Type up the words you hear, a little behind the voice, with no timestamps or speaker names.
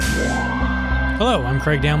Hello, I'm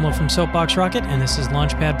Craig Damlow from Soapbox Rocket, and this is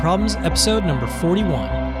Launchpad Problems, episode number 41.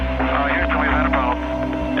 Houston, we've had a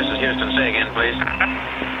problem. This is Houston. Say again, please.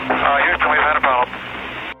 Houston, we've had a problem.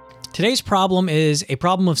 Today's problem is a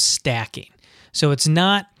problem of stacking. So it's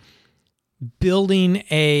not building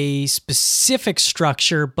a specific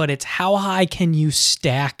structure, but it's how high can you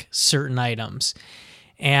stack certain items.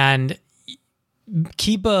 And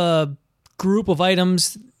keep a group of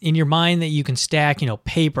items in your mind that you can stack,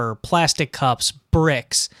 paper, plastic cups,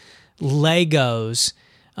 bricks, Legos.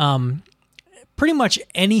 Pretty much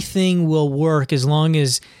anything will work as long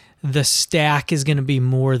as the stack is going to be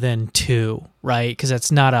more than 2, right? Because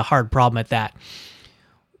that's not a hard problem at that.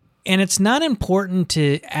 And it's not important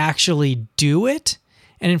to actually do it.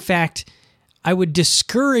 And in fact, I would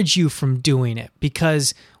discourage you from doing it,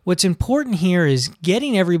 because what's important here is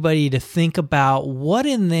getting everybody to think about what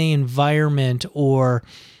in the environment or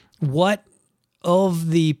what of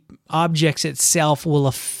the objects itself will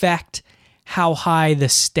affect how high the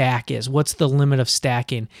stack is. What's the limit of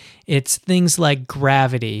stacking? It's things like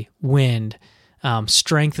gravity, wind,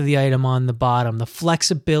 strength of the item on the bottom, the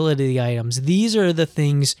flexibility of the items. These are the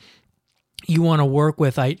things you want to work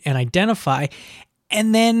with and identify,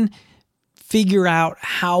 and then figure out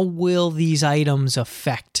how will these items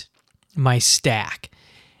affect my stack.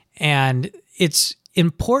 And it's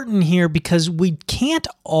important here because we can't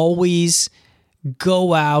always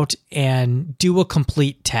go out and do a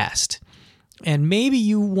complete test. And maybe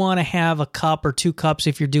you want to have a cup or 2 cups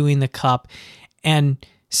if you're doing the cup and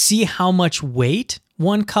see how much weight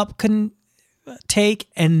 1 cup can take,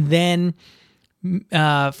 and then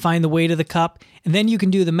find the weight of the cup. And then you can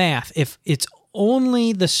do the math. If it's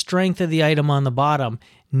only the strength of the item on the bottom,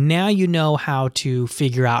 now you know how to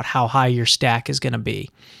figure out how high your stack is going to be.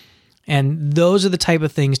 And those are the type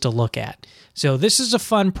of things to look at. So this is a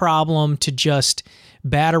fun problem to just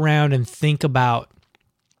bat around and think about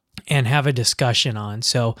and have a discussion on.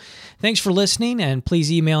 So thanks for listening, and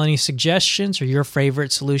please email any suggestions or your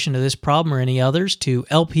favorite solution to this problem or any others to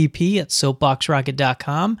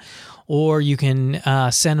lpp@soapboxrocket.com, or you can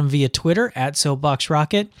send them via Twitter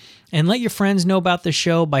 @soapboxrocket, and let your friends know about the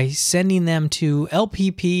show by sending them to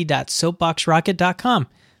lpp.soapboxrocket.com.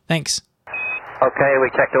 Thanks. Okay, we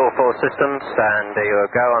checked all 4 systems, and you were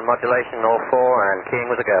go on modulation, all 4, and keying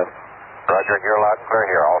was a go. Roger, you're loud and clear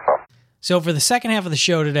here also. So for the second half of the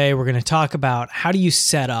show today, we're going to talk about how do you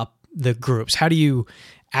set up the groups? How do you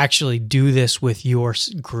actually do this with your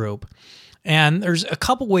group? And there's a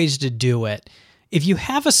couple ways to do it. If you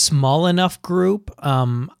have a small enough group,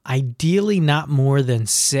 ideally not more than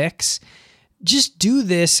 6, just do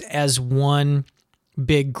this as one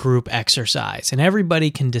big group exercise, and everybody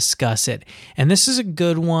can discuss it. And this is a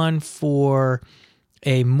good one for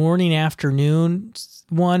a morning afternoon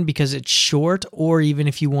one because it's short, or even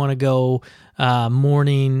if you want to go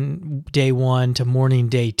morning day 1 to morning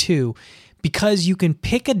day 2, because you can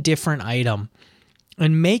pick a different item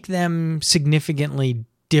and make them significantly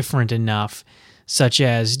different enough, such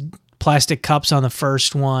as plastic cups on the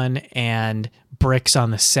first one and bricks on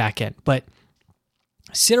the second. But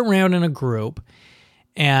sit around in a group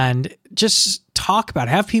and just talk about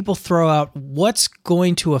it. Have people throw out what's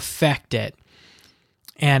going to affect it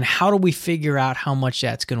and how do we figure out how much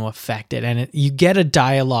that's going to affect it. And you get a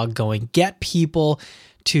dialogue going. Get people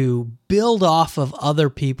to build off of other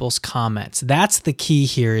people's comments. That's the key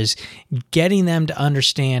here, is getting them to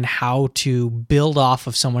understand how to build off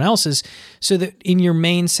of someone else's, so that in your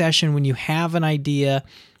main session, when you have an idea,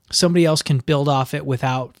 somebody else can build off it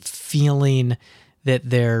without feeling that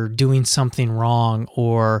they're doing something wrong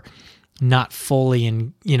or not fully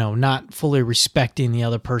respecting the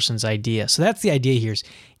other person's idea. So that's the idea here, is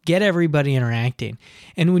get everybody interacting.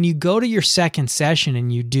 And when you go to your second session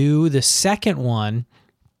and you do the second one,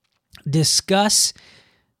 discuss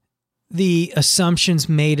the assumptions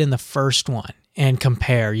made in the first one and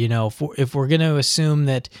compare. If we're going to assume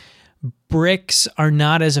that bricks are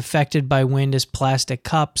not as affected by wind as plastic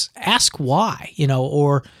cups, ask why,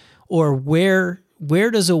 or where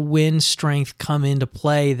does a wind strength come into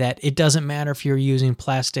play that it doesn't matter if you're using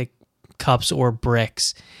plastic cups or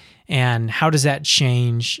bricks, and how does that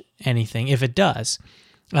change anything if it does?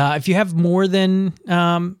 If you have more than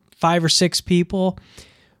 5 or 6 people,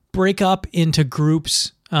 break up into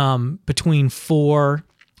groups between 4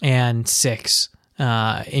 and 6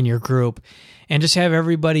 in your group, and just have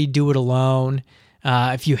everybody do it alone.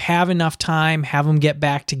 If you have enough time, have them get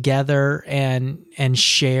back together and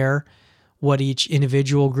share what each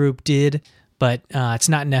individual group did, but it's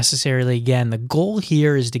not necessarily, again, the goal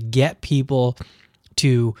here is to get people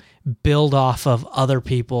to build off of other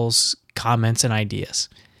people's comments and ideas.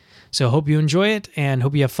 So hope you enjoy it and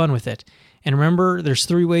hope you have fun with it. And remember, there's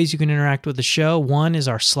 3 ways you can interact with the show. One is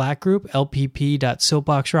our Slack group,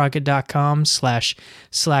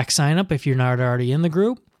 lpp.soapboxrocket.com/Slack signup if you're not already in the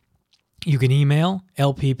group. You can email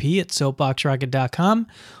lpp@soapboxrocket.com,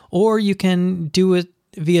 or you can do it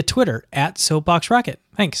via Twitter @soapboxrocket.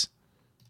 Thanks.